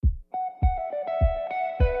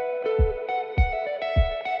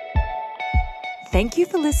Thank you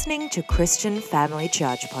for listening to Christian Family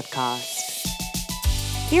Church Podcast.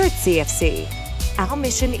 Here at CFC, our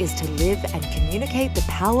mission is to live and communicate the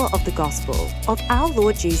power of the gospel of our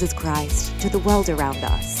Lord Jesus Christ to the world around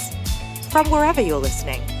us. From wherever you're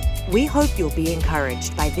listening, we hope you'll be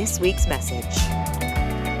encouraged by this week's message.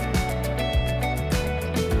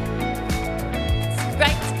 It's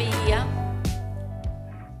great to be here.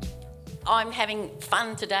 I'm having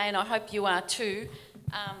fun today and I hope you are too.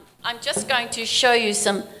 I'm just going to show you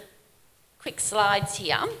some quick slides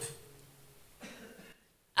here.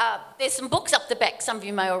 There's some books up the back, some of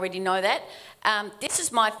you may already know that. This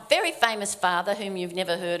is my very famous father, whom you've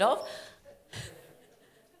never heard of,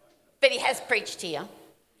 but he has preached here.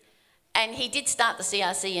 And he did start the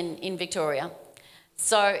CRC in Victoria.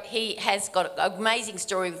 So he has got an amazing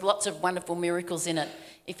story with lots of wonderful miracles in it,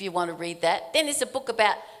 if you want to read that. Then there's a book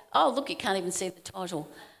about, oh look, you can't even see the title.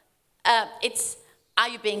 Are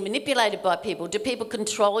you being manipulated by people? Do people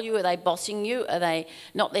control you? Are they bossing you? Are they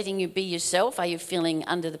not letting you be yourself? Are you feeling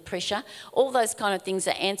under the pressure? All those kind of things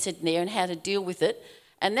are answered there and how to deal with it.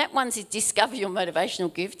 And that one's is Discover Your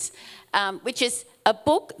Motivational Gifts, which is a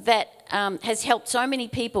book that has helped so many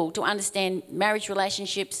people to understand marriage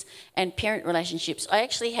relationships and parent relationships. I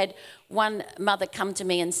actually had one mother come to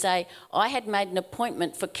me and say, I had made an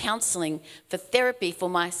appointment for counselling, for therapy for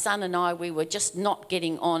my son and I. We were just not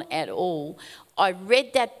getting on at all. I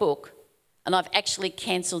read that book and I've actually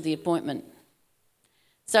cancelled the appointment.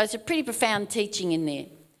 So it's a pretty profound teaching in there.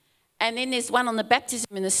 And then there's one on the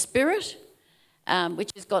baptism in the Spirit, which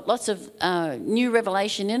has got lots of new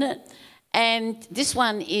revelation in it. And this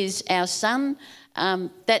one is our son.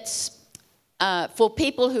 That's for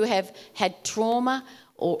people who have had trauma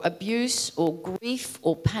or abuse or grief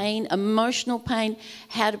or pain, emotional pain,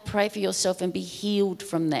 how to pray for yourself and be healed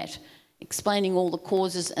from that, explaining all the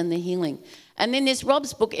causes and the healing. And then there's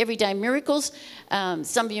Rob's book, Everyday Miracles.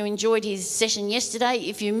 Some of you enjoyed his session yesterday.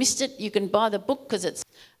 If you missed it, you can buy the book because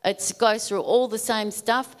it goes through all the same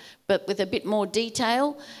stuff but with a bit more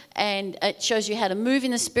detail, and it shows you how to move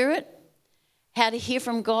in the Spirit, how to hear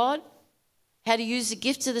from God, how to use the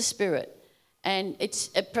gifts of the Spirit. And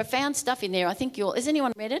it's a profound stuff in there. I think has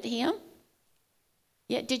anyone read it here?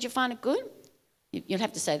 Yeah, did you find it good? You'll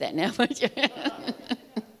have to say that now, won't you?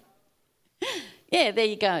 Yeah, there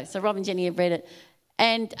you go. So Rob and Jenny have read it.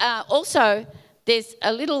 And also, there's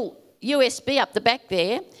a little USB up the back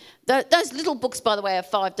there. Those little books, by the way, are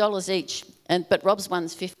 $5 each, but Rob's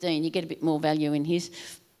one's $15. You get a bit more value in his.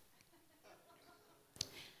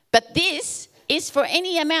 But this is for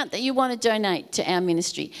any amount that you want to donate to our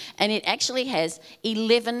ministry. And it actually has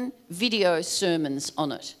 11 video sermons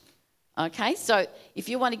on it. Okay, so if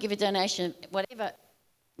you want to give a donation, whatever,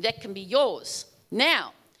 that can be yours.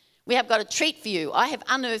 Now, we have got a treat for you. I have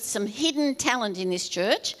unearthed some hidden talent in this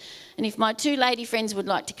church. And if my two lady friends would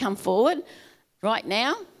like to come forward right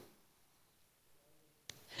now.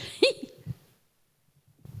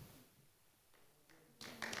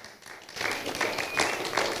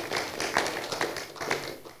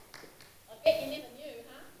 I bet you never knew,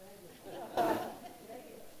 huh?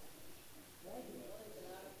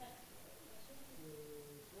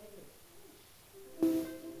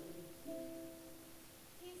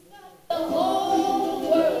 The whole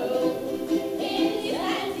world in his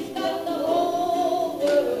hands, he's got the whole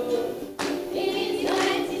world in his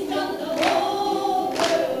hands, he's got the whole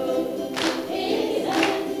world in his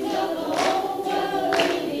hands, he's got the whole world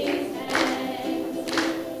in his hands.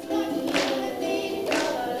 He's got you and me,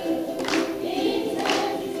 brother. In his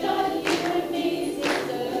hands, he's got you and me,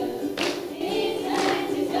 sister. In his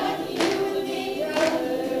hands, he's got you and me, brother.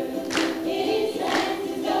 In his hands,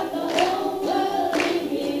 he's got the whole world in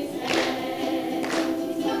his hands.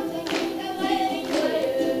 He's got the ukulele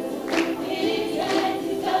players. In his hands,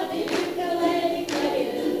 he's got the ukulele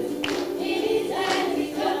players. In his hands,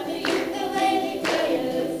 he's got the ukulele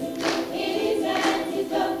players. In his hands, he's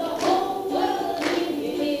got the whole world in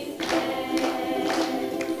his hands.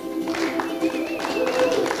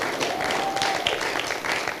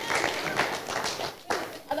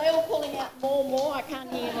 Are they all calling out more? I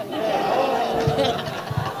can't hear them.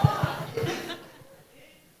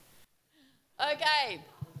 Okay,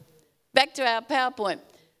 back to our PowerPoint.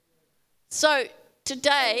 So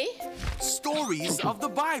today, Stories of the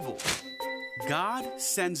Bible. God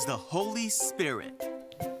sends the Holy Spirit.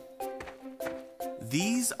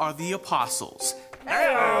 These are the apostles.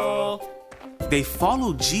 Hello. They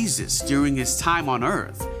followed Jesus during his time on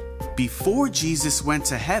earth. Before Jesus went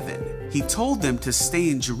to heaven, he told them to stay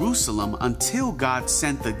in Jerusalem until God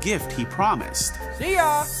sent the gift he promised. See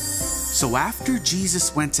ya! So after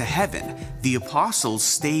Jesus went to heaven, the apostles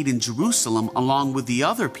stayed in Jerusalem along with the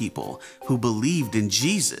other people who believed in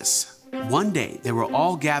Jesus. One day they were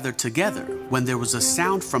all gathered together when there was a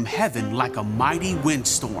sound from heaven like a mighty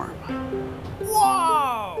windstorm.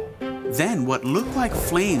 Whoa! Then what looked like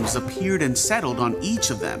flames appeared and settled on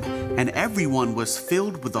each of them, and everyone was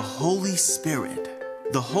filled with the Holy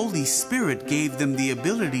Spirit. The Holy Spirit gave them the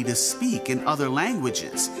ability to speak in other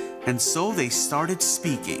languages, and so they started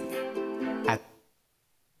speaking. Right.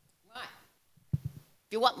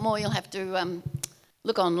 If you want more, you'll have to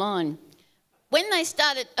look online. When they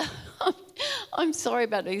started, I'm sorry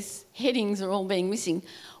about these headings are all being missing.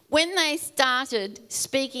 When they started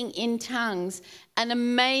speaking in tongues, an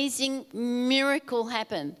amazing miracle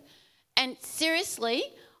happened. And seriously,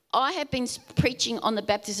 I have been preaching on the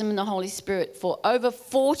baptism in the Holy Spirit for over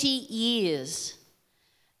 40 years.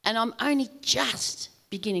 And I'm only just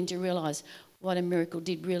beginning to realise what a miracle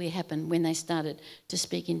did really happen when they started to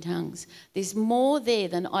speak in tongues. There's more there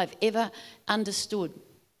than I've ever understood.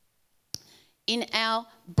 In our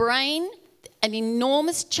brain, an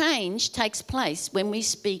enormous change takes place when we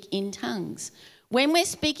speak in tongues. When we're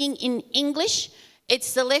speaking in English,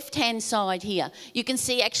 it's the left-hand side here. You can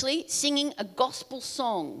see actually singing a gospel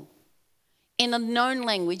song in a known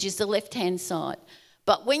language is the left-hand side.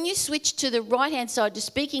 But when you switch to the right-hand side to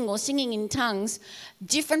speaking or singing in tongues,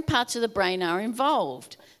 different parts of the brain are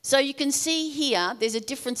involved. So you can see here, there's a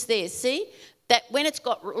difference there. See? That when it's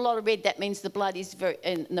got a lot of red, that means the blood is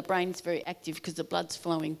and the brain's very active because the blood's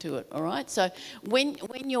flowing to it, all right? So when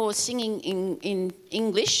you're singing in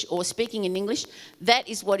English or speaking in English, that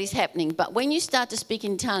is what is happening. But when you start to speak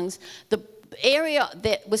in tongues, the area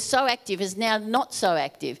that was so active is now not so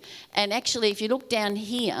active. And actually, if you look down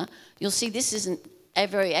here, you'll see this isn't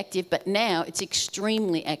very active, but now it's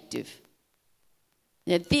extremely active.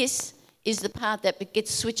 Now this is the part that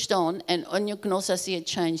gets switched on, and you can also see a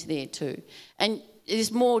change there too. And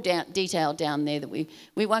there's more detail down there that we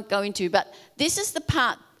won't go into, but this is the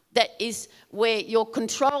part that is where your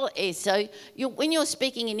control is. So when you're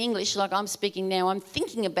speaking in English, like I'm speaking now, I'm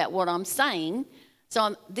thinking about what I'm saying,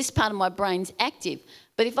 so this part of my brain's active.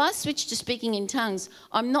 But if I switch to speaking in tongues,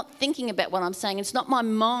 I'm not thinking about what I'm saying. It's not my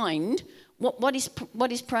mind. What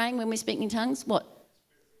is praying when we're speaking in tongues? What?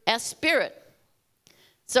 Our spirit.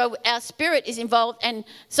 So our spirit is involved, and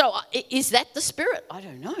so is that the spirit? I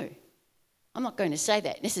don't know. I'm not going to say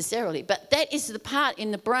that necessarily, but that is the part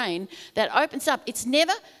in the brain that opens up. It's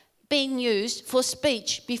never been used for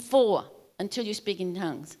speech before until you speak in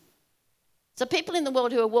tongues. So people in the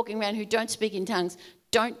world who are walking around who don't speak in tongues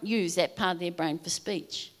don't use that part of their brain for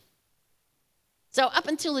speech. So up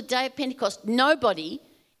until the day of Pentecost, nobody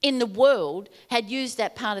in the world had used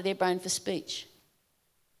that part of their brain for speech.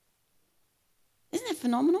 Isn't that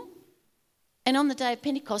phenomenal? And on the day of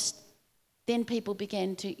Pentecost, then people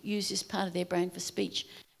began to use this part of their brain for speech.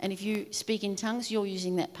 And if you speak in tongues, you're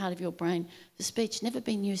using that part of your brain for speech. Never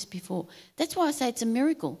been used before. That's why I say it's a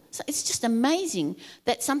miracle. So it's just amazing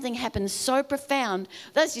that something happens so profound.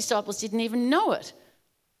 Those disciples didn't even know it.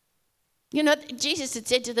 You know, Jesus had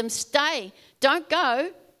said to them, stay, don't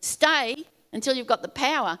go, stay until you've got the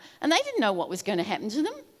power. And they didn't know what was going to happen to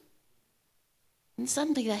them. And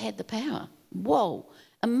suddenly they had the power. Whoa,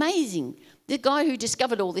 amazing. The guy who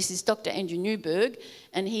discovered all this is Dr. Andrew Newberg,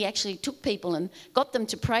 and he actually took people and got them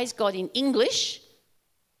to praise God in English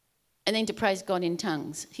and then to praise God in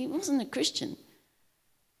tongues. He wasn't a Christian.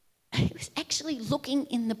 He was actually looking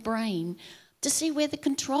in the brain to see where the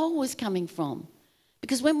control was coming from.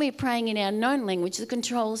 Because when we're praying in our known language, the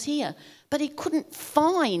control's here. But he couldn't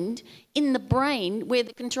find in the brain where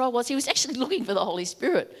the control was. He was actually looking for the Holy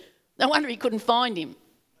Spirit. No wonder he couldn't find him.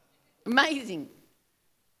 Amazing.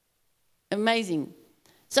 Amazing.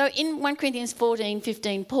 So in 1 Corinthians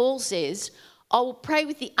 14:15, Paul says, I will pray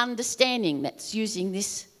with the understanding, that's using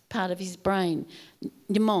this part of his brain,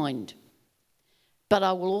 your mind. But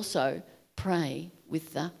I will also pray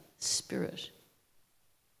with the Spirit.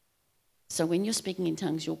 So when you're speaking in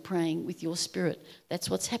tongues, you're praying with your spirit. That's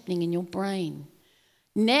what's happening in your brain.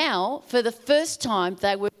 Now, for the first time,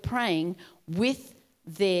 they were praying with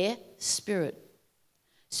their spirit.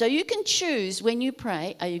 So you can choose when you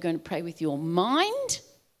pray, are you going to pray with your mind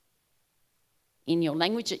in your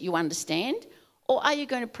language that you understand, or are you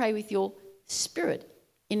going to pray with your spirit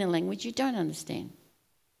in a language you don't understand?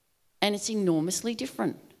 And it's enormously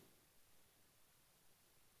different.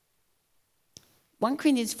 1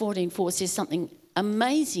 Corinthians 14:4 says something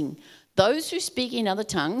amazing. Those who speak in other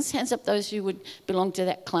tongues, hands up those who would belong to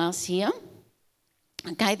that class here.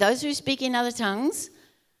 Okay, those who speak in other tongues,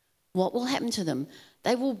 what will happen to them?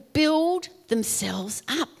 They will build themselves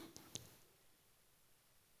up.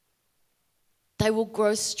 they will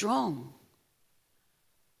grow strong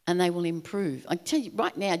and they will improve. I tell you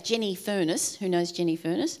right now, Jenny Furness, who knows Jenny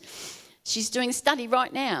Furness, she's doing a study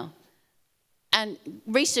right now and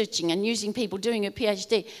researching and using people doing a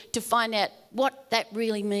PhD to find out what that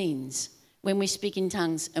really means when we speak in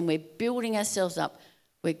tongues and we're building ourselves up,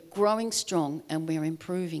 we're growing strong and we're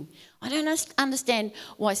improving. I don't understand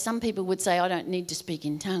why some people would say, I don't need to speak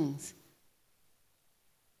in tongues.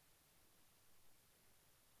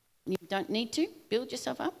 You don't need to build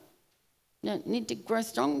yourself up. You don't need to grow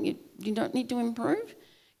strong. You don't need to improve.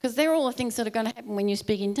 Because they're all the things that are going to happen when you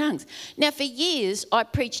speak in tongues. Now, for years, I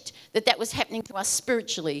preached that was happening to us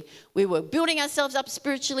spiritually. We were building ourselves up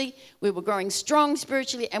spiritually, we were growing strong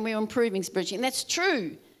spiritually, and we were improving spiritually. And that's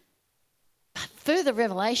true. But further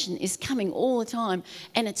revelation is coming all the time,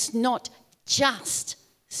 and it's not just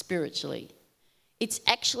spiritually. It's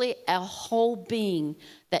actually our whole being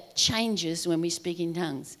that changes when we speak in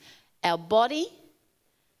tongues. Our body,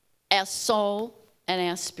 our soul, and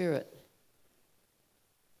our spirit.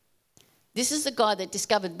 This is the guy that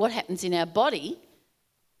discovered what happens in our body,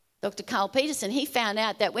 Dr. Carl Peterson. He found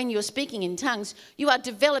out that when you're speaking in tongues, you are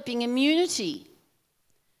developing immunity.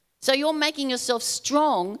 So you're making yourself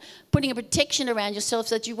strong, putting a protection around yourself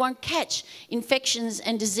so that you won't catch infections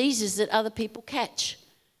and diseases that other people catch.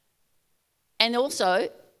 And also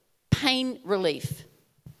pain relief.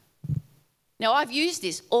 Now, I've used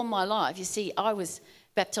this all my life. You see, I was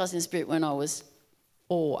baptised in the Spirit when I was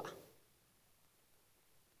 4.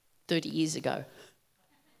 30 years ago.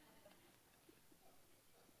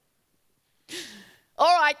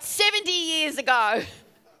 All right, 70 years ago.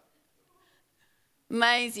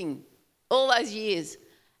 Amazing. All those years.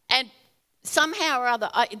 And somehow or other,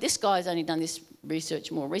 this guy's only done this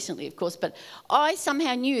research more recently, of course, but I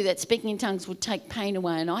somehow knew that speaking in tongues would take pain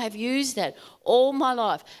away, and I have used that all my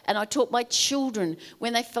life. And I taught my children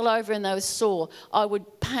when they fell over and they were sore, I would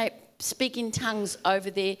speak in tongues over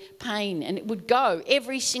their pain, and it would go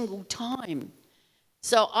every single time.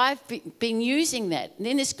 So I've been using that. And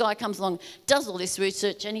then this guy comes along, does all this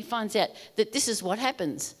research, and he finds out that this is what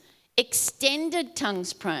happens. Extended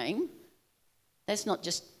tongues praying, that's not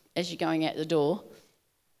just as you're going out the door,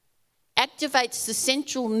 activates the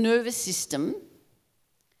central nervous system,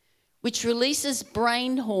 which releases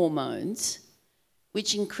brain hormones,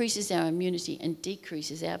 which increases our immunity and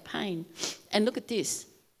decreases our pain. And look at this.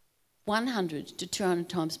 100 to 200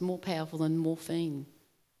 times more powerful than morphine.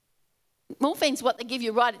 Morphine's what they give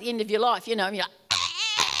you right at the end of your life, you know. You're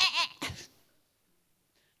like,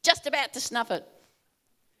 just about to snuff it.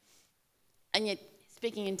 And yet,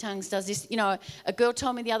 speaking in tongues does this. You know, a girl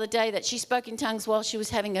told me the other day that she spoke in tongues while she was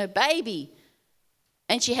having her baby.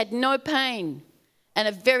 And she had no pain and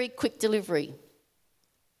a very quick delivery.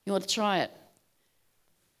 You want to try it?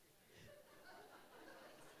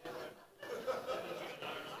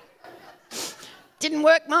 Didn't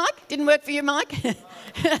work, Mike? Didn't work for you, Mike?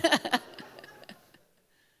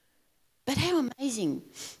 But how amazing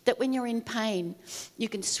that when you're in pain, you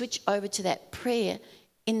can switch over to that prayer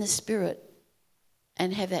in the Spirit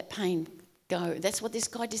and have that pain go. That's what this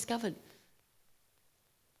guy discovered.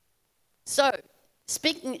 So,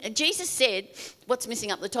 Jesus said, what's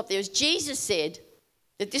missing up the top there is Jesus said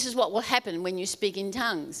that this is what will happen when you speak in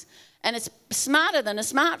tongues. And it's smarter than a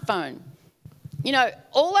smartphone. You know,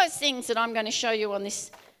 all those things that I'm going to show you on this,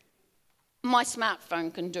 my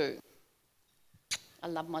smartphone can do. I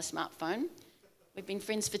love my smartphone. We've been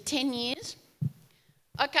friends for 10 years.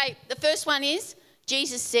 Okay, the first one is,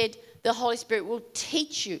 Jesus said, the Holy Spirit will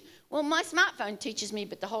teach you. Well, my smartphone teaches me,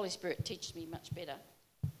 but the Holy Spirit teaches me much better.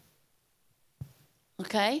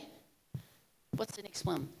 Okay? What's the next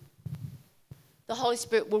one? The Holy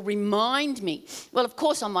Spirit will remind me. Well, of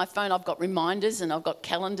course, on my phone, I've got reminders and I've got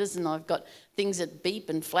calendars and I've got things that beep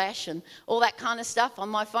and flash and all that kind of stuff on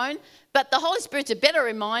my phone. But the Holy Spirit's a better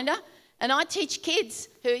reminder. And I teach kids.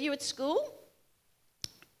 Who are you at school?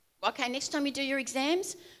 Okay, next time you do your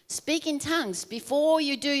exams, speak in tongues before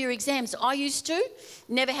you do your exams. I used to.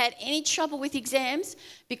 Never had any trouble with exams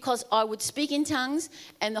because I would speak in tongues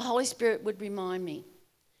and the Holy Spirit would remind me.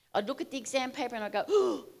 I'd look at the exam paper and I'd go,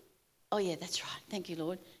 oh yeah, that's right. Thank you,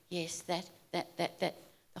 Lord. Yes, that. The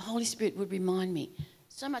Holy Spirit would remind me.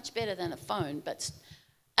 So much better than a phone.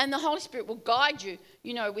 And the Holy Spirit will guide you.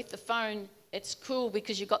 You know, with the phone, it's cool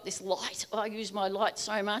because you've got this light. I use my light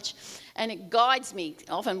so much. And it guides me.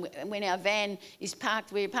 Often when our van is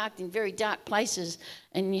parked, we're parked in very dark places.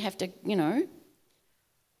 And you have to, you know,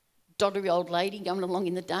 doddery old lady going along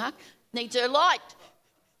in the dark needs her light.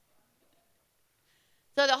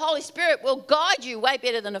 So the Holy Spirit will guide you way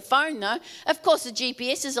better than a phone, though. Of course, the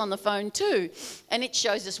GPS is on the phone too, and it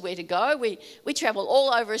shows us where to go. We travel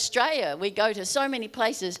all over Australia. We go to so many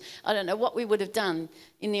places. I don't know what we would have done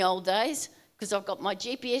in the old days, because I've got my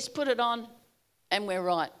GPS, put it on, and we're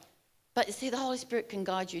right. But you see, the Holy Spirit can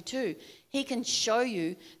guide you too. He can show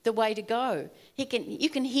you the way to go. You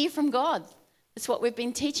can hear from God. That's what we've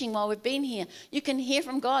been teaching while we've been here. You can hear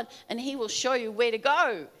from God, and He will show you where to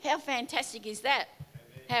go. How fantastic is that?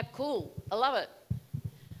 How cool. I love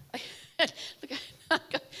it. Look, I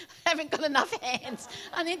haven't got enough hands.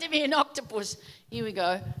 I need to be an octopus. Here we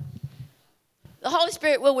go. The Holy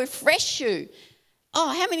Spirit will refresh you.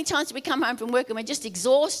 Oh, how many times do we come home from work and we're just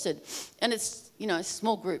exhausted? And it's, a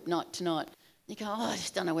small group night tonight. You go, I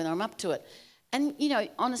just don't know whether I'm up to it. And,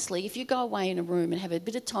 honestly, if you go away in a room and have a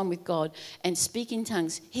bit of time with God and speak in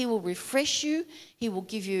tongues, He will refresh you. He will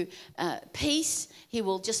give you peace. He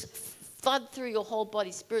will just flood through your whole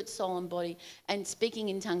body, spirit, soul and body, and speaking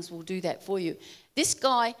in tongues will do that for you. This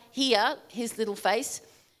guy here, his little face,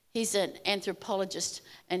 he's an anthropologist,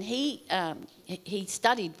 and he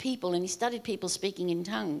studied people, and he studied people speaking in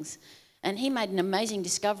tongues, and he made an amazing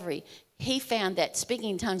discovery. He found that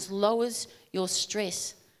speaking in tongues lowers your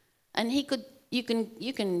stress, and you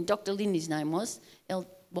can, Dr. Lynn, his name was,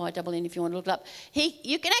 L-Y-N-N if you want to look it up.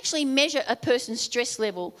 You can actually measure a person's stress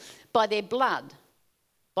level by their blood,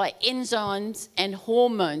 by enzymes and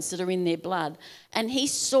hormones that are in their blood. And he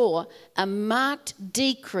saw a marked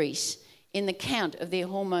decrease in the count of their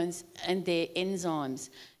hormones and their enzymes,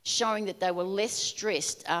 showing that they were less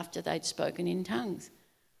stressed after they'd spoken in tongues.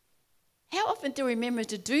 How often do we remember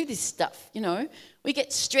to do this stuff? We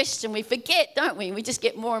get stressed and we forget, don't we? We just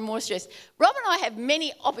get more and more stressed. Rob and I have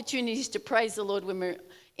many opportunities to praise the Lord when we're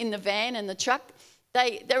in the van and the truck.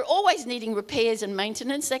 They're always needing repairs and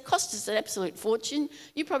maintenance. They cost us an absolute fortune.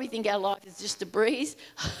 You probably think our life is just a breeze.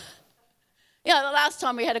 The last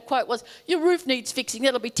time we had a quote was, your roof needs fixing.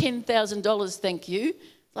 That'll be $10,000, thank you.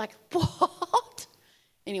 Like, what?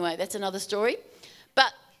 Anyway, that's another story.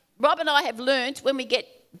 But Rob and I have learnt when we get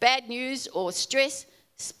bad news or stress,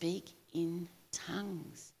 speak in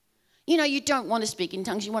tongues. You don't want to speak in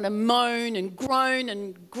tongues. You want to moan and groan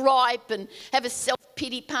and gripe and have a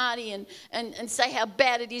self-pity party and say how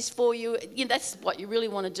bad it is for you. That's what you really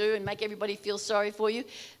want to do, and make everybody feel sorry for you.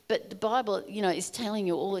 But the Bible, is telling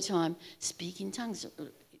you all the time, speak in tongues.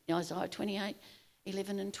 Isaiah 28,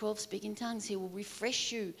 11 and 12, speak in tongues. He will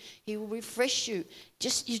refresh you. He will refresh you.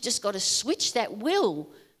 You've just got to switch that will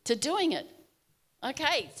to doing it.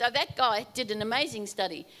 Okay, so that guy did an amazing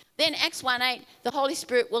study. Then Acts 1:8, the Holy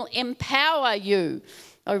Spirit will empower you.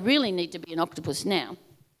 I really need to be an octopus now.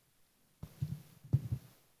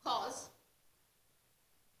 Because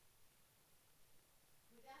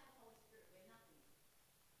without the Holy Spirit, we're nothing.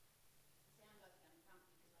 Sound goes going to come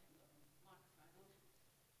because I haven't got the microphone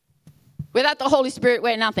on. Without the Holy Spirit,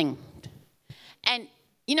 we're nothing. And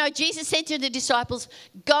Jesus said to the disciples,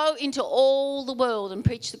 go into all the world and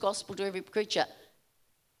preach the gospel to every creature.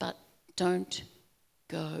 But don't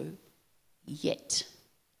go yet.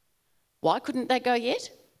 Why couldn't they go yet?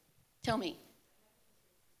 Tell me.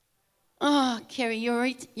 Oh, Kerry,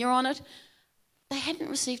 you're on it. They hadn't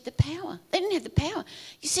received the power. They didn't have the power.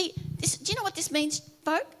 You see, do you know what this means,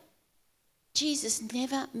 folk? Jesus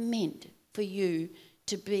never meant for you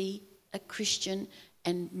to be a Christian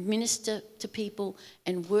and minister to people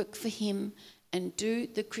and work for Him and do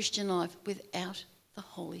the Christian life without the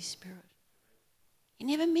Holy Spirit. He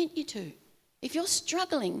never meant you to. If you're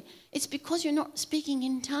struggling, it's because you're not speaking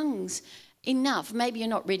in tongues enough. Maybe you're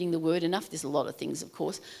not reading the word enough. There's a lot of things, of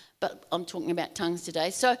course, but I'm talking about tongues today.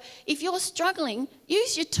 So if you're struggling,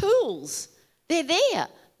 use your tools. They're there.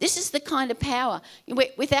 This is the kind of power.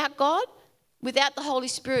 Without God, without the Holy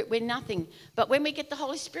Spirit, we're nothing. But when we get the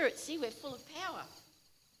Holy Spirit, see, we're full of power.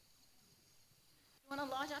 You want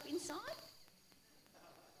to light up inside?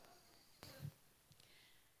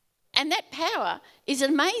 And that power is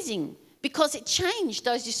amazing because it changed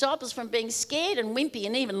those disciples from being scared and wimpy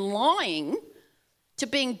and even lying to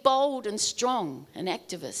being bold and strong and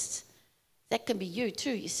activists. That can be you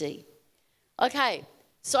too, you see. Okay,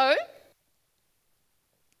 so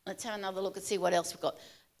let's have another look and see what else we've got.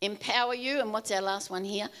 Empower you, and what's our last one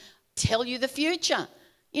here? Tell you the future.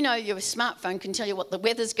 Your smartphone can tell you what the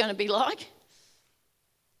weather's going to be like.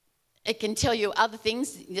 It can tell you other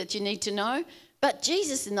things that you need to know. But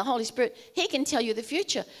Jesus and the Holy Spirit, He can tell you the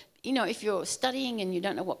future. If you're studying and you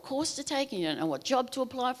don't know what course to take, and you don't know what job to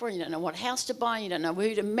apply for, and you don't know what house to buy, and you don't know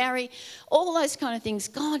who to marry, all those kind of things,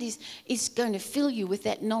 God is going to fill you with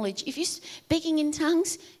that knowledge. If you're speaking in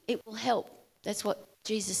tongues, it will help. That's what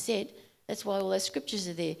Jesus said. That's why all those scriptures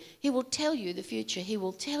are there. He will tell you the future. He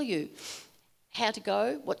will tell you how to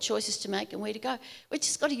go, what choices to make and where to go. We've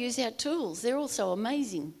just got to use our tools. They're all so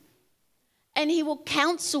amazing. And he will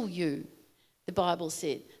counsel you, the Bible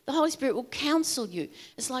said. The Holy Spirit will counsel you.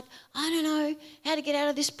 It's like, I don't know how to get out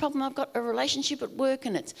of this problem. I've got a relationship at work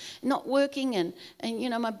and it's not working and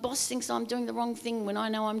my boss thinks I'm doing the wrong thing when I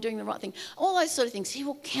know I'm doing the right thing. All those sort of things. He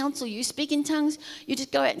will counsel you. Speak in tongues. You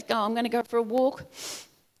just go out and go, I'm going to go for a walk.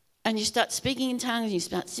 And you start speaking in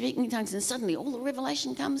tongues and suddenly all the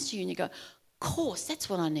revelation comes to you and you go, of course, that's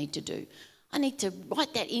what I need to do. I need to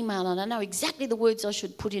write that email and I know exactly the words I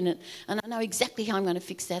should put in it and I know exactly how I'm going to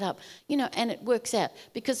fix that up. And it works out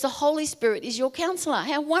because the Holy Spirit is your counsellor.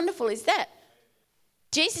 How wonderful is that?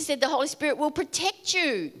 Jesus said the Holy Spirit will protect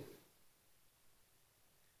you.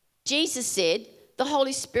 Jesus said the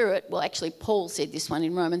Holy Spirit, well actually Paul said this one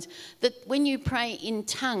in Romans, that when you pray in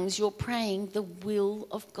tongues, you're praying the will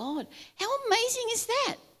of God. How amazing is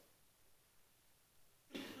that?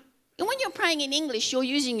 And when you're praying in English, you're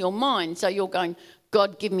using your mind. So you're going,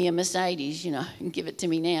 God, give me a Mercedes, and give it to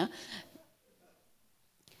me now.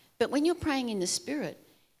 But when you're praying in the Spirit,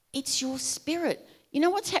 it's your spirit. You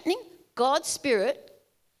know what's happening? God's Spirit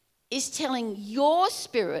is telling your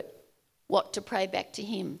spirit what to pray back to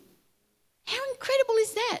him. How incredible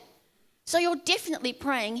is that? So you're definitely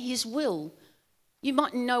praying his will. You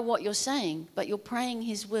mightn't know what you're saying, but you're praying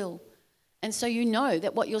his will. And so you know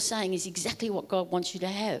that what you're saying is exactly what God wants you to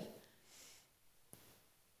have.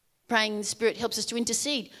 Praying in the Spirit helps us to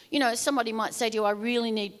intercede. Somebody might say to you, I really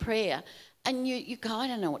need prayer. And you go, I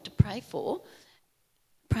don't know what to pray for.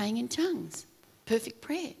 Praying in tongues. Perfect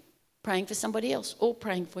prayer. Praying for somebody else or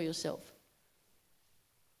praying for yourself.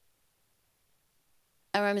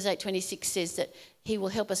 Romans 8:26 says that he will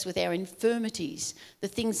help us with our infirmities, the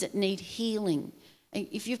things that need healing. And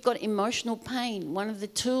if you've got emotional pain, one of the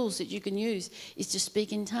tools that you can use is to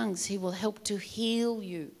speak in tongues. He will help to heal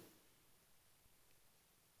you.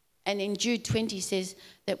 And in Jude 20 says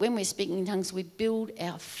that when we're speaking in tongues, we build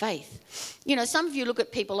our faith. Some of you look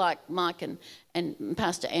at people like Mike and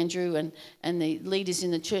Pastor Andrew and the leaders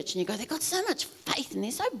in the church and you go, they've got so much faith and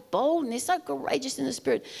they're so bold and they're so courageous in the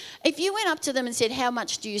Spirit. If you went up to them and said, how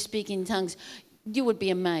much do you speak in tongues? You would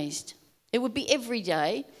be amazed. It would be every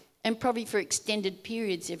day and probably for extended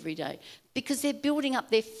periods every day because they're building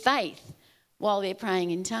up their faith while they're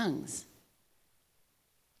praying in tongues.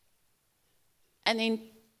 And then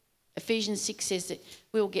Ephesians 6 says that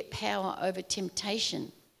we will get power over temptation.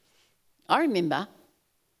 I remember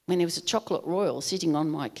when there was a chocolate royal sitting on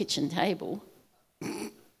my kitchen table. I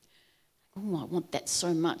want that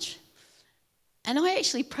so much. And I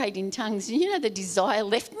actually prayed in tongues. And the desire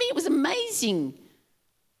left me. It was amazing.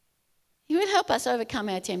 He would help us overcome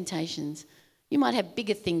our temptations. You might have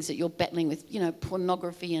bigger things that you're battling with,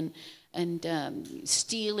 pornography and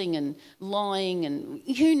stealing and lying and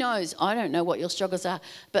who knows. I don't know what your struggles are,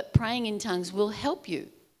 but praying in tongues will help you.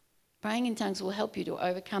 Praying in tongues will help you to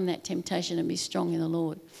overcome that temptation and be strong in the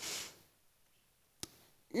Lord.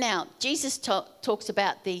 Now, Jesus talks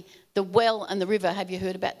about the well and the river. Have you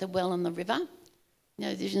heard about the well and the river? You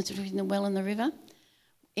know the difference between the well and the river?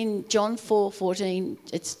 In John 4:14,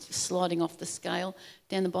 it's sliding off the scale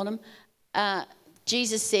down the bottom.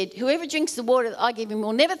 Jesus said, whoever drinks the water that I give him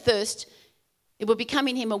will never thirst. It will become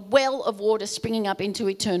in him a well of water springing up into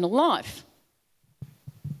eternal life.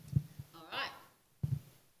 All right.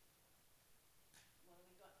 What have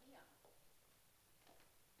we got here?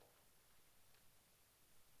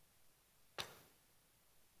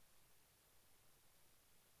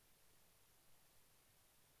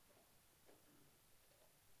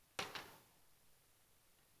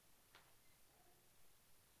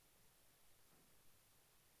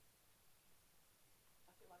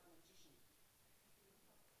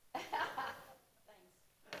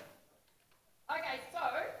 Okay, so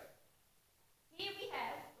here we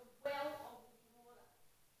have the well of living water.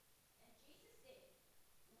 And Jesus said,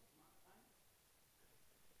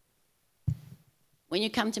 when you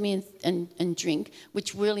come to me and drink,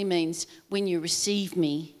 which really means when you receive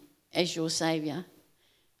me as your Saviour,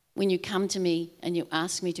 when you come to me and you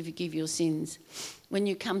ask me to forgive your sins, when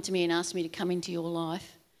you come to me and ask me to come into your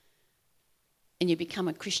life and you become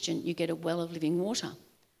a Christian, you get a well of living water.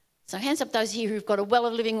 So hands up those here who've got a well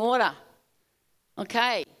of living water.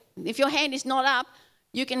 Okay, if your hand is not up,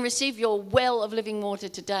 you can receive your well of living water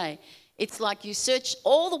today. It's like you search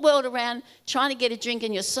all the world around trying to get a drink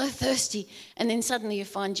and you're so thirsty and then suddenly you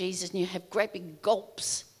find Jesus and you have great big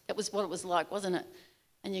gulps. That was what it was like, wasn't it?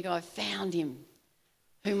 And you go, I found him,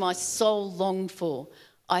 whom my soul longed for.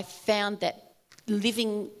 I found that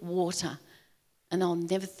living water and I'll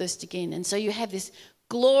never thirst again. And so you have this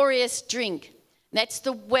glorious drink. That's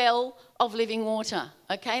the well of living water,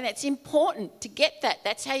 okay? That's important to get that.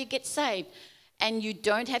 That's how you get saved. And you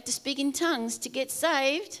don't have to speak in tongues to get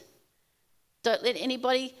saved. Don't let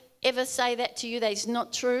anybody ever say that to you. That is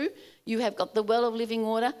not true. You have got the well of living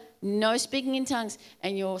water, no speaking in tongues,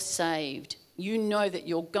 and you're saved. You know that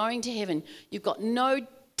you're going to heaven. You've got no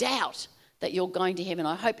doubt that you're going to heaven.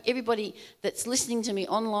 I hope everybody that's listening to me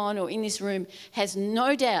online or in this room has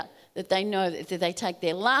no doubt that they know that if they take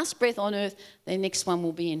their last breath on earth, their next one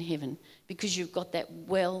will be in heaven, because you've got that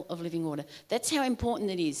well of living water. That's how important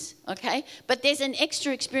it is, okay? But there's an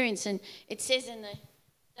extra experience, and it says in the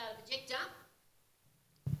data projector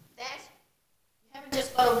that you haven't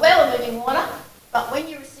just got a well of living water, but when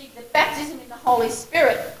you receive the baptism in the Holy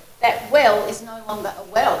Spirit, that well is no longer a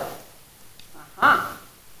well.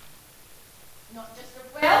 Not just a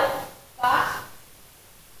well, but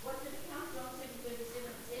what does it become? John 7:37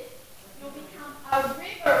 says, you'll become a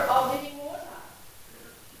river of living water.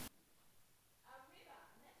 A river.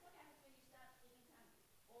 And that's what happens when you start speaking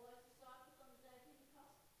tongues. All those disciples on the day of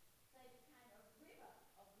Pentecost, they became a river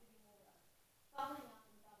of living water, bubbling up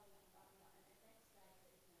and bubbling up and bubbling up. And at that stage,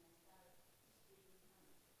 that's when they started speaking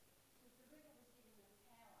tongues. Because the river was giving them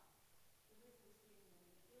power. The river was giving them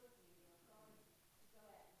the ability and the authority to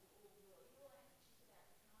go out into all the world. You're all anxious about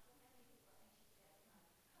the carpet. How many people are anxious about the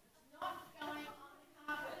carpet? It's not going on the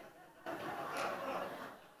carpet.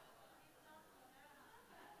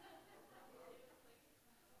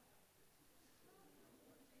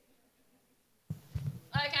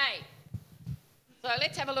 Okay, so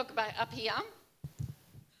let's have a look up here.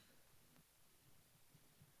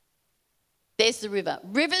 There's the river.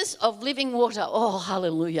 Rivers of living water. Oh,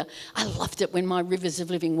 hallelujah. I loved it when my rivers of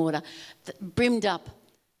living water brimmed up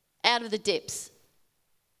out of the depths.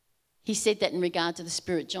 He said that in regard to the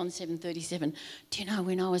Spirit, John 7:37. Do you know,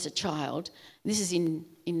 when I was a child, this is in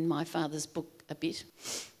my father's book a bit.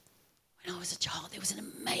 When I was a child, there was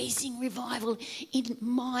an amazing revival in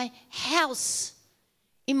my house,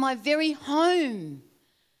 in my very home.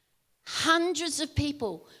 Hundreds of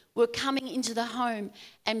people were coming into the home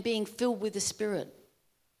and being filled with the Spirit.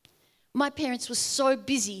 My parents were so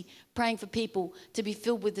busy praying for people to be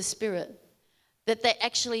filled with the Spirit that they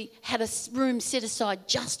actually had a room set aside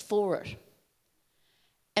just for it.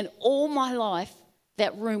 And all my life,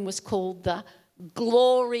 that room was called the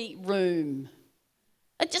Glory Room.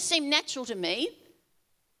 It just seemed natural to me.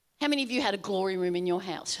 How many of you had a glory room in your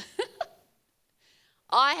house?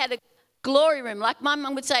 I had a glory room. Like my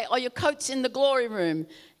mum would say, oh, your coat's in the glory room.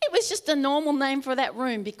 It was just a normal name for that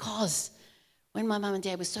room, because when my mum and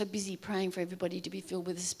dad were so busy praying for everybody to be filled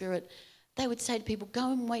with the Spirit, they would say to people,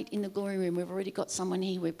 go and wait in the glory room. We've already got someone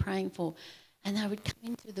here we're praying for. And they would come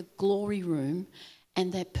into the glory room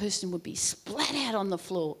and that person would be splat out on the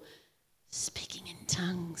floor, speaking in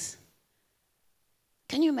tongues.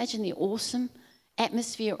 Can you imagine the awesome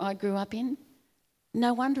atmosphere I grew up in?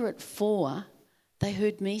 No wonder at 4 they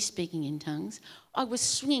heard me speaking in tongues. I was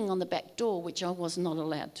swinging on the back door, which I was not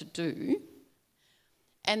allowed to do.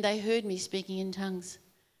 And they heard me speaking in tongues.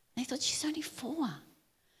 They thought, she's only 4.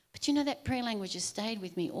 But you know, that prayer language has stayed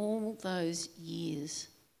with me all those years.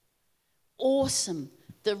 Awesome.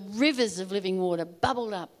 The rivers of living water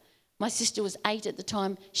bubbled up. My sister was 8 at the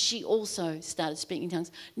time. She also started speaking in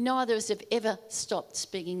tongues. No others have ever stopped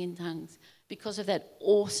speaking in tongues because of that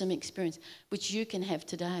awesome experience, which you can have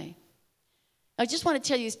today. I just want to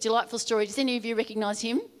tell you this delightful story. Does any of you recognise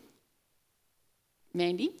him?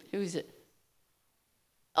 Mandy? Who is it?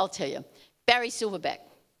 I'll tell you. Barry Silverback.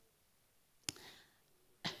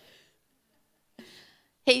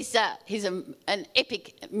 He's an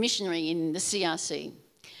epic missionary in the CRC.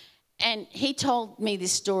 And he told me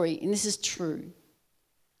this story, and this is true.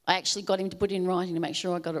 I actually got him to put it in writing to make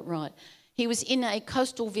sure I got it right. He was in a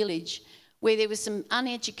coastal village where there was some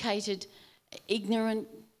uneducated, ignorant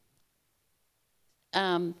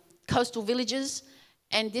coastal villagers,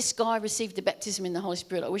 and this guy received the baptism in the Holy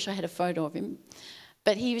Spirit. I wish I had a photo of him.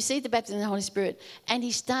 But he received the baptism in the Holy Spirit, and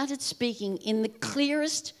he started speaking in the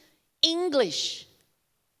clearest English.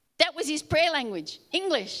 That was his prayer language,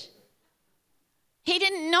 English. He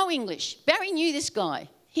didn't know English. Barry knew this guy.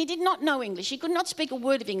 He did not know English. He could not speak a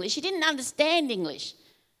word of English. He didn't understand English.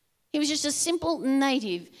 He was just a simple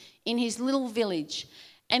native in his little village.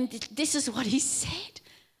 And this is what he said.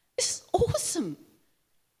 This is awesome.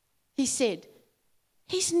 He said,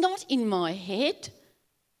 he's not in my head.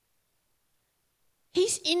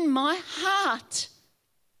 He's in my heart.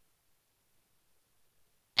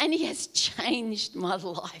 And he has changed my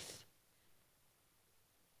life.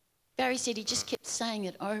 Barry said he just kept saying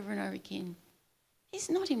it over and over again. He's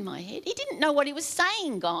not in my head. He didn't know what he was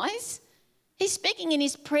saying, guys. He's speaking in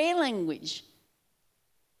his prayer language.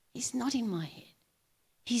 He's not in my head.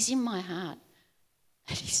 He's in my heart.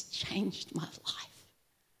 And he's changed my life.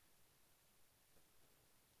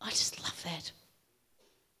 I just love that.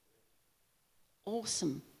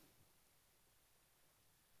 Awesome.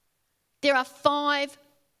 There are 5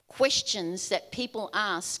 questions that people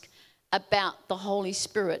ask about the Holy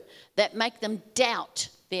Spirit that make them doubt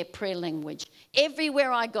their prayer language.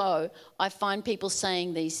 Everywhere I go, I find people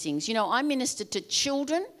saying these things. You know, I minister to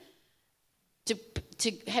children to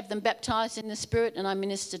have them baptised in the Spirit, and I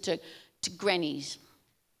minister to grannies.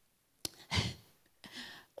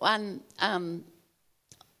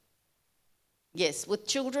 Yes, with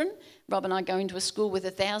children, Rob and I go into a school with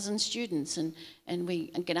 1,000 students and we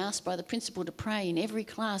get asked by the principal to pray in every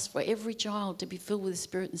class for every child to be filled with the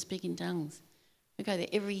Spirit and speak in tongues. We go there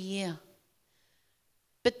every year.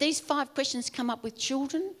 But these 5 questions come up with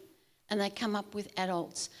children and they come up with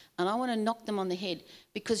adults. And I want to knock them on the head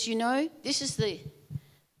because, you know, this is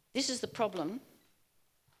the problem.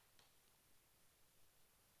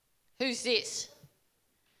 Who's this?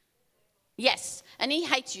 Yes, and he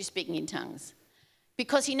hates you speaking in tongues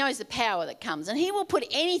because he knows the power that comes. And he will put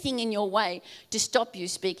anything in your way to stop you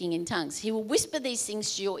speaking in tongues. He will whisper these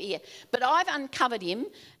things to your ear. But I've uncovered him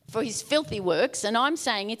for his filthy works, and I'm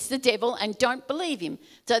saying it's the devil and don't believe him.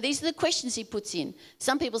 So these are the questions he puts in.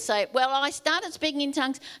 Some people say, well, I started speaking in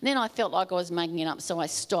tongues, and then I felt like I was making it up, so I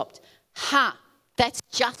stopped. That's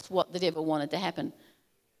just what the devil wanted to happen.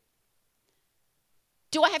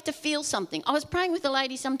 Do I have to feel something? I was praying with a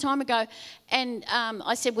lady some time ago and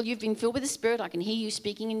I said, well, you've been filled with the Spirit. I can hear you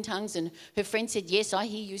speaking in tongues. And her friend said, yes, I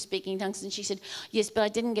hear you speaking in tongues. And she said, yes, but I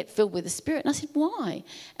didn't get filled with the Spirit. And I said, why?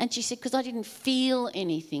 And she said, because I didn't feel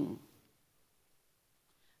anything.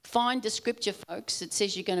 Find the scripture, folks, that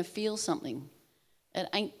says you're going to feel something. It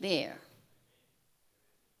ain't there.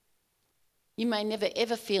 You may never,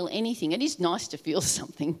 ever feel anything. It is nice to feel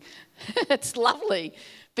something. It's lovely.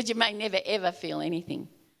 But you may never, ever feel anything.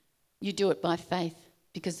 You do it by faith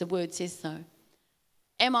because the word says so.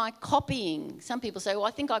 Am I copying? Some people say, well,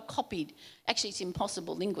 I think I copied. Actually, it's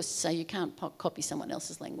impossible. Linguists say you can't copy someone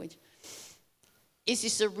else's language. Is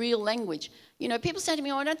this a real language? You know, people say to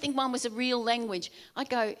me, oh, I don't think mine was a real language. I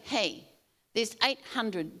go, hey, there's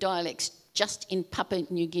 800 dialects just in Papua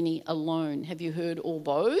New Guinea alone. Have you heard all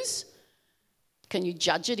those? Can you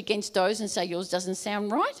judge it against those and say yours doesn't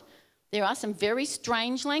sound right? There are some very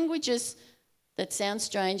strange languages that sound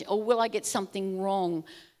strange. Or will I get something wrong?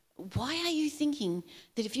 Why are you thinking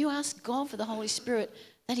that if you ask God for the Holy Spirit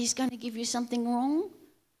that he's going to give you something wrong?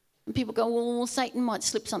 And people go, well, Satan might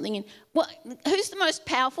slip something in. Well, who's the most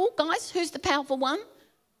powerful, guys? Who's the powerful one?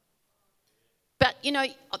 But, you know,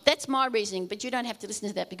 that's my reasoning. But you don't have to listen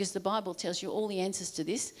to that because the Bible tells you all the answers to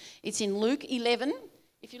this. It's in Luke 11.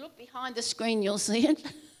 If you look behind the screen, you'll see it.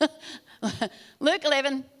 Luke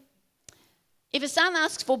 11. If a son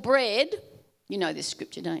asks for bread, you know this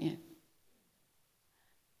scripture, don't you?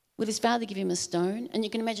 Would his father give him a stone? And you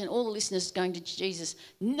can imagine all the listeners going to Jesus,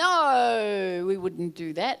 no, we wouldn't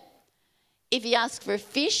do that. If he asked for a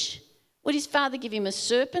fish, would his father give him a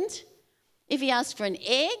serpent? If he asked for an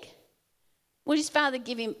egg, would his father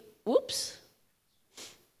give him,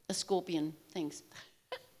 a scorpion? Thanks.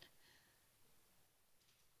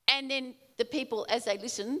 And then the people, as they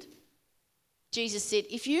listened, Jesus said,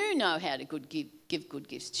 if you know how to give good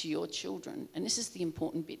gifts to your children, and this is the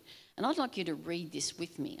important bit, and I'd like you to read this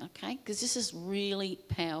with me, okay? Because this is really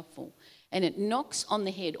powerful. And it knocks on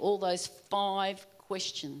the head all those 5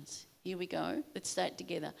 questions. Here we go. Let's say it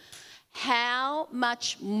together. How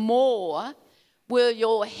much more will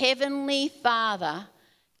your heavenly Father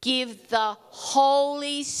give the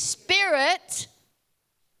Holy Spirit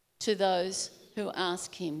to those who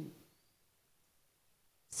ask him?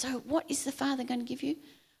 So what is the Father going to give you?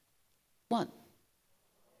 What?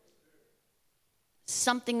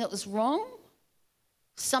 Something that was wrong?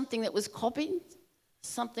 Something that was copied?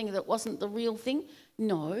 Something that wasn't the real thing?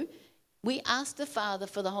 No. We ask the Father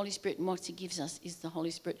for the Holy Spirit, and what he gives us is the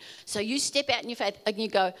Holy Spirit. So you step out in your faith and you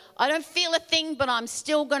go, I don't feel a thing, but I'm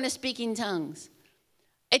still going to speak in tongues.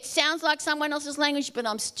 It sounds like someone else's language, but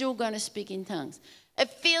I'm still going to speak in tongues. It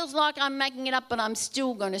feels like I'm making it up, but I'm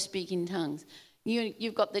still going to speak in tongues.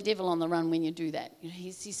 You've got the devil on the run when you do that. You know,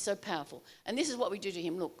 he's so powerful. And this is what we do to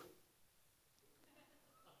him. Look.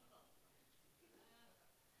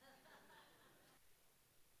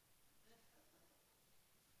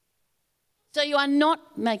 So you are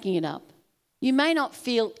not making it up. You may not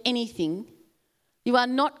feel anything. You are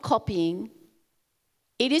not copying.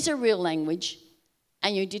 It is a real language,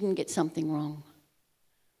 and you didn't get something wrong.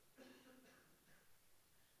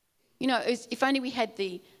 You know, if only we had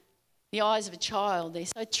the The eyes of a child, they're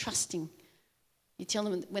so trusting. You tell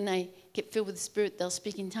them when they get filled with the Spirit, they'll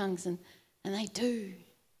speak in tongues, and they do.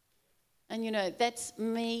 And, you know, that's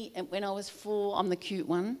me when I was 4. I'm the cute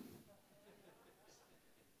one.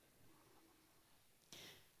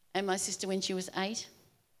 And my sister when she was 8.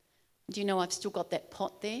 Do you know I've still got that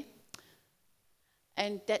pot there?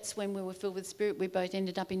 And that's when we were filled with the Spirit. We both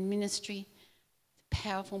ended up in ministry. The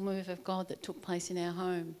powerful move of God that took place in our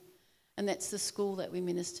home. And that's the school that we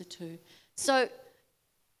minister to. So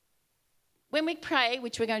when we pray,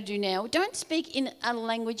 which we're going to do now, don't speak in a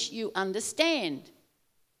language you understand.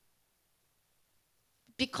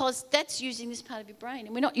 Because that's using this part of your brain.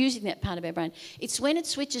 And we're not using that part of our brain. It's when it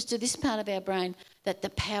switches to this part of our brain that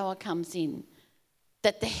the power comes in,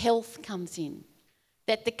 that the health comes in,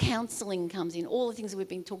 that the counselling comes in, all the things that we've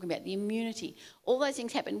been talking about, the immunity. All those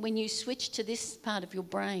things happen when you switch to this part of your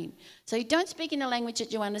brain. So you don't speak in a language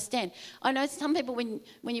that you understand. I know some people,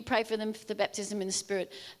 when you pray for them for the baptism in the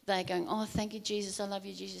Spirit, they're going, oh, thank you, Jesus, I love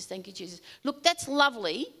you, Jesus, thank you, Jesus. Look, that's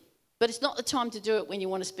lovely, but it's not the time to do it when you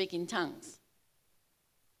want to speak in tongues.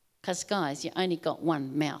 Because, guys, you only got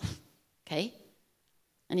one mouth, okay?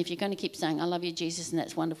 And if you're going to keep saying, I love you, Jesus, and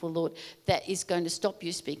that's wonderful, Lord, that is going to stop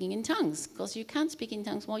you speaking in tongues because you can't speak in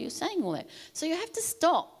tongues while you're saying all that. So you have to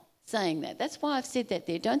stop saying that. That's why I've said that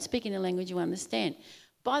there. Don't speak in a language you understand.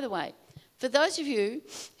 By the way, for those of you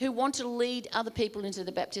who want to lead other people into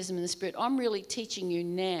the baptism in the Spirit, I'm really teaching you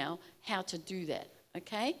now how to do that,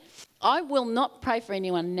 okay? I will not pray for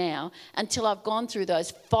anyone now until I've gone through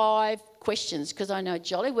those 5 questions because I know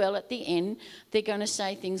jolly well at the end they're going to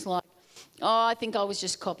say things like, oh, I think I was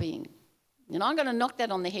just copying. And I'm going to knock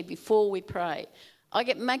that on the head before we pray.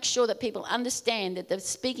 Make sure that people understand that the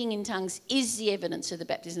speaking in tongues is the evidence of the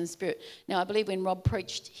baptism of the Spirit. Now, I believe when Rob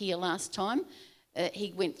preached here last time,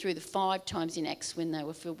 he went through the 5 times in Acts when they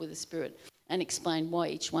were filled with the Spirit and explained why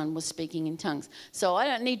each one was speaking in tongues. So I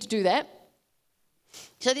don't need to do that.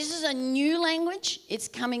 So this is a new language. It's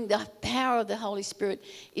coming, the power of the Holy Spirit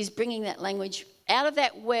is bringing that language out of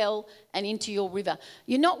that well and into your river.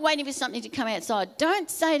 You're not waiting for something to come outside. Don't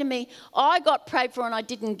say to me, I got prayed for and I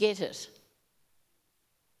didn't get it.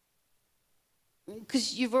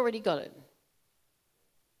 Because you've already got it.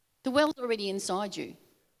 The well's already inside you.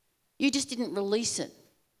 You just didn't release it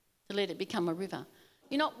to let it become a river.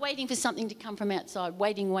 You're not waiting for something to come from outside.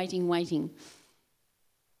 Waiting.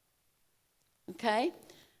 Okay?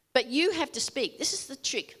 But you have to speak. This is the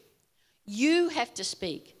trick. You have to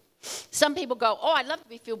speak. Some people go, oh, I'd love to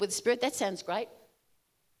be filled with the Spirit. That sounds great.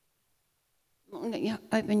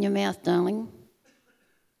 Open your mouth, darling,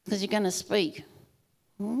 because you're going to speak.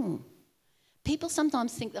 People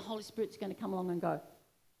sometimes think the Holy Spirit's going to come along and go.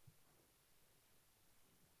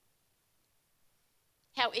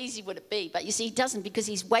 How easy would it be? But you see, he doesn't because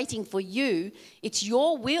he's waiting for you. It's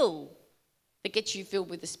your will that gets you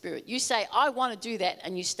filled with the Spirit. You say, I want to do that,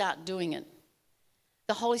 and you start doing it.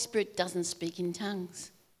 The Holy Spirit doesn't speak in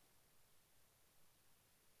tongues.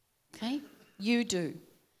 Okay? You do.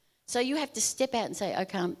 So you have to step out and say,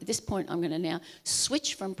 okay, at this point I'm going to now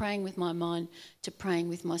switch from praying with my mind to praying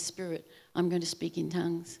with my spirit. I'm going to speak in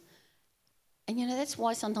tongues. And you know, that's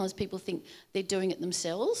why sometimes people think they're doing it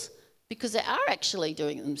themselves, because they are actually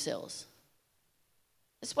doing it themselves.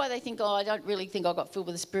 That's why they think, oh, I don't really think I got filled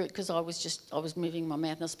with the Spirit because I was moving my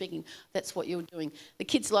mouth and I was speaking. That's what you're doing. The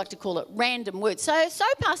kids like to call it random words. So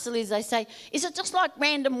Pastor Liz, they say, is it just like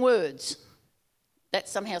random words? That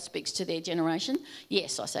somehow speaks to their generation.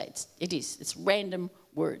 Yes, I say it is. It's random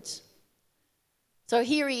words. So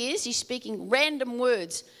here he is. He's speaking random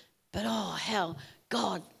words. But oh, how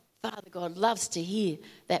Father God loves to hear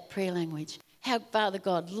that prayer language. How Father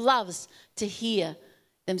God loves to hear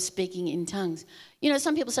them speaking in tongues. You know,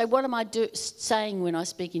 some people say, what am I saying when I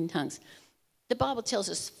speak in tongues? The Bible tells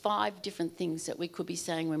us 5 different things that we could be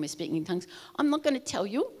saying when we're speaking in tongues. I'm not going to tell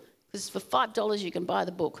you, because for $5 you can buy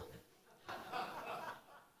the book.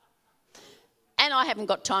 And I haven't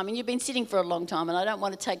got time, and you've been sitting for a long time, and I don't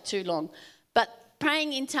want to take too long. But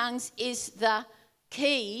praying in tongues is the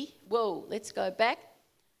key. Whoa, let's go back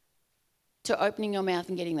to opening your mouth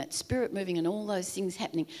and getting that Spirit moving and all those things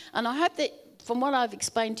happening. And I hope that from what I've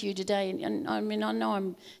explained to you today, and I mean, I know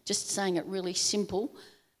I'm just saying it really simple,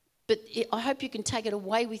 but I hope you can take it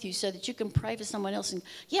away with you so that you can pray for someone else. And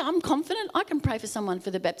yeah, I'm confident I can pray for someone for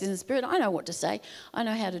the baptism of the Spirit. I know what to say. I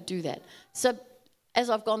know how to do that. So as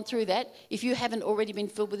I've gone through that, if you haven't already been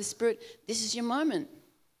filled with the Spirit, this is your moment.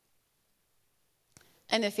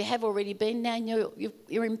 And if you have already been, now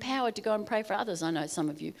you're empowered to go and pray for others. I know some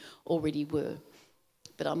of you already were,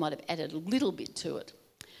 but I might have added a little bit to it.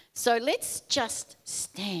 So let's just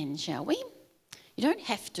stand, shall we? You don't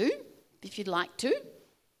have to, if you'd like to.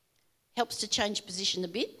 helps to change position a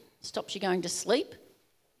bit, stops you going to sleep.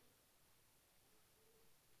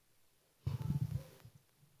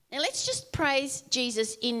 Now let's just praise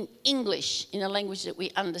Jesus in English, in a language that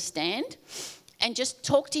we understand, and just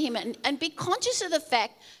talk to him and be conscious of the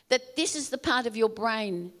fact that this is the part of your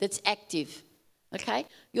brain that's active, okay?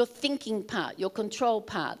 Your thinking part, your control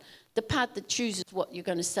part, the part that chooses what you're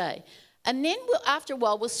going to say. And then after a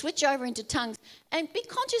while, we'll switch over into tongues and be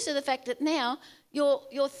conscious of the fact that now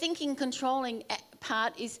your thinking, controlling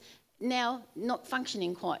part is now not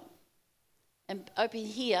functioning quite. And over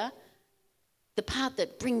here, the part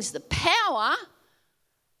that brings the power,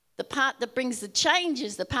 the part that brings the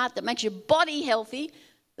changes, the part that makes your body healthy,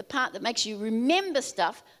 the part that makes you remember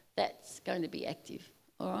stuff, that's going to be active,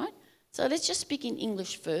 all right? So let's just speak in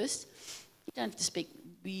English first. You don't have to speak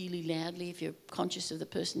really loudly if you're conscious of the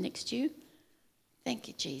person next to you. Thank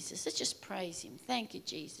you, Jesus. Let's just praise him. Thank you,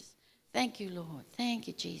 Jesus. Thank you, Lord. Thank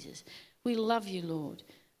you, Jesus. We love you, Lord.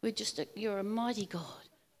 You're a mighty God.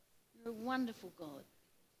 You're a wonderful God.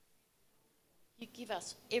 You give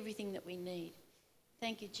us everything that we need.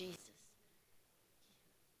 Thank you, Jesus.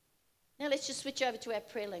 Now let's just switch over to our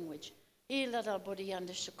prayer language. If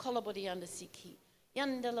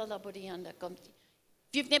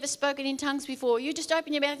you've never spoken in tongues before, you just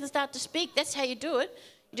open your mouth and start to speak. That's how you do it.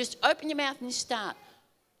 You just open your mouth and you start.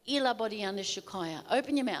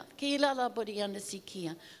 Open your mouth. Get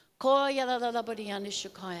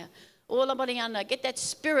that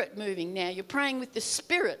spirit moving now. You're praying with the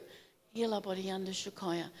spirit.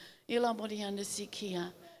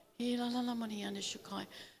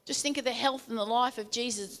 Just think of the health and the life of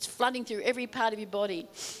Jesus. It's flooding through every part of your body.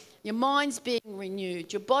 Your mind's being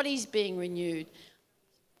renewed. Your body's being renewed.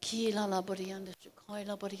 If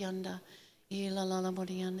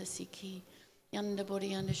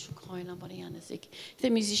the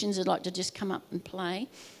musicians would like to just come up and play.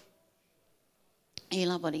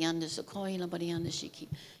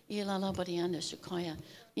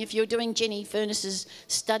 If you're doing Jenny Furness's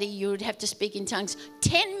study, you would have to speak in tongues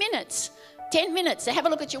 10 minutes. 10 minutes. So have a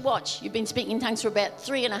look at your watch. You've been speaking in tongues for about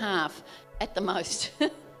 3.5 at the most. We'll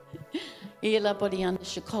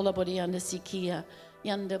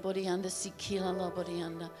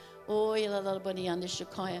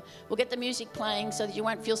get the music playing so that you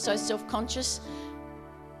won't feel so self-conscious.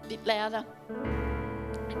 A bit louder.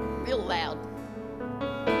 Real loud.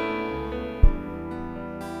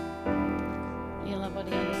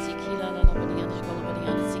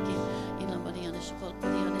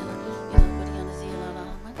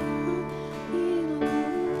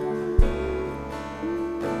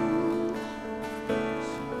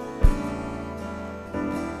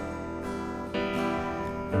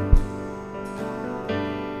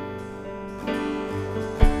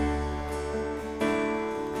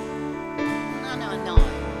 No.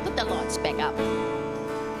 Put the lights back up.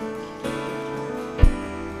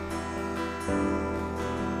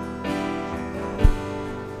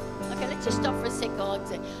 Just stop for a sec,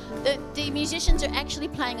 guys. The musicians are actually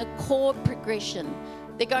playing a chord progression.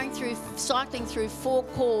 They're cycling through 4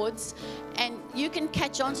 chords, and you can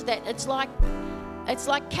catch on to that. It's like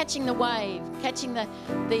catching the wave, catching the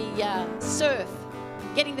surf,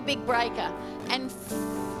 getting the big breaker, and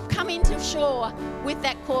come into shore with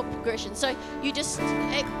that chord progression. So you just,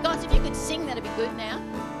 guys, if you could sing, that'd be good now.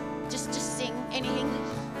 Just sing any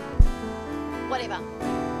English, whatever.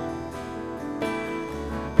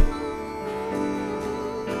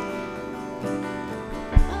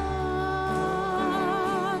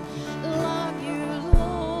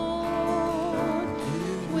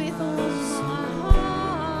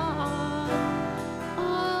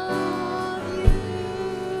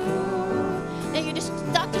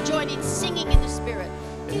 Singing in the Spirit.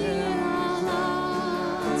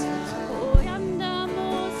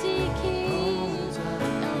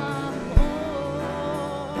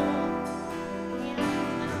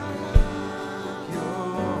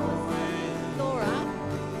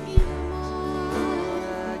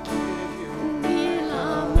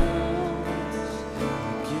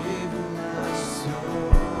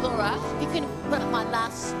 Laura, you can put up my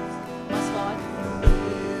slide.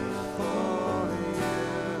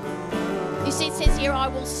 You see, it says here, I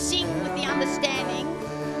will sing with the understanding,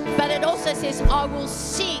 but it also says, I will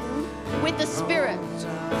sing with the Spirit.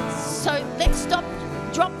 So let's drop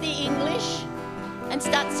the English and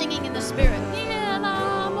start singing in the Spirit.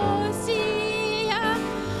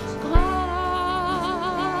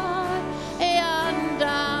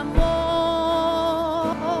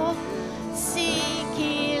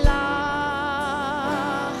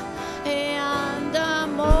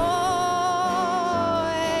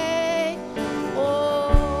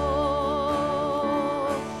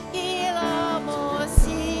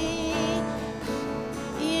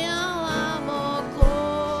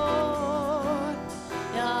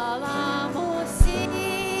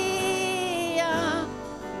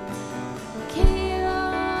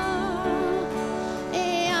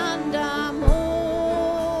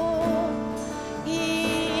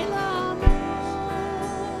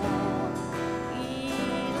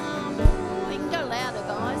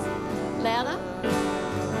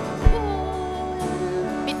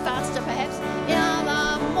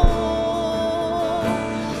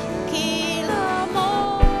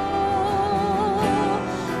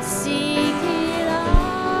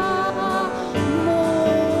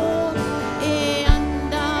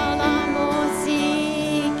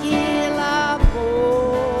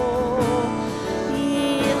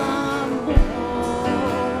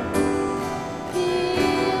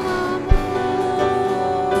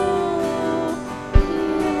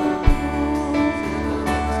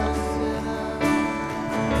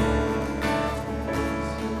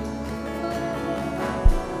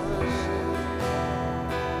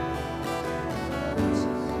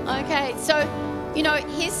 Okay, so,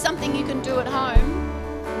 here's something you can do at home.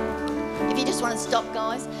 If you just want to stop,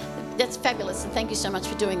 guys, that's fabulous, and thank you so much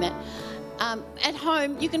for doing that. At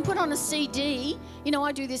home, you can put on a CD.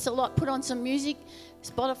 I do this a lot. Put on some music,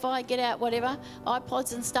 Spotify, get out, whatever,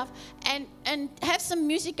 iPods and stuff, and have some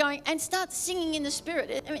music going and start singing in the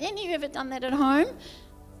Spirit. I mean, any of you ever done that at home?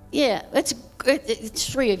 Yeah, it's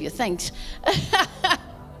 3 of you, thanks.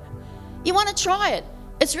 You want to try it.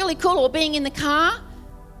 It's really cool. Or being in the car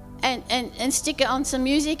and stick it on some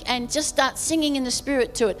music and just start singing in the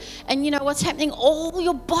Spirit to it. And you know what's happening? All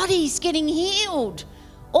your body's getting healed.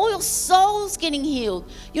 All your soul's getting healed.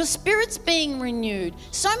 Your spirit's being renewed.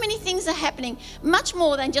 So many things are happening, much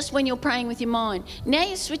more than just when you're praying with your mind. Now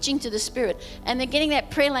you're switching to the Spirit, and they're getting that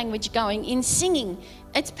prayer language going in singing.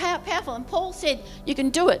 It's powerful. And Paul said you can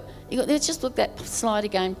do it. Let's just look at that slide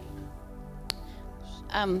again.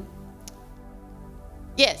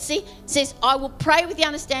 Yeah, see, it says, I will pray with the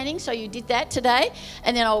understanding. So you did that today.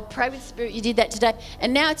 And then I will pray with the Spirit. You did that today.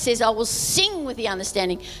 And now it says, I will sing with the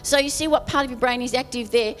understanding. So you see what part of your brain is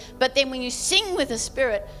active there. But then when you sing with the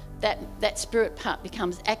Spirit, that Spirit part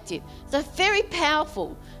becomes active. So very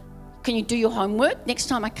powerful. Can you do your homework? Next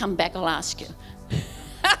time I come back, I'll ask you.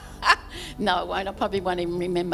 No, I won't. I probably won't even remember.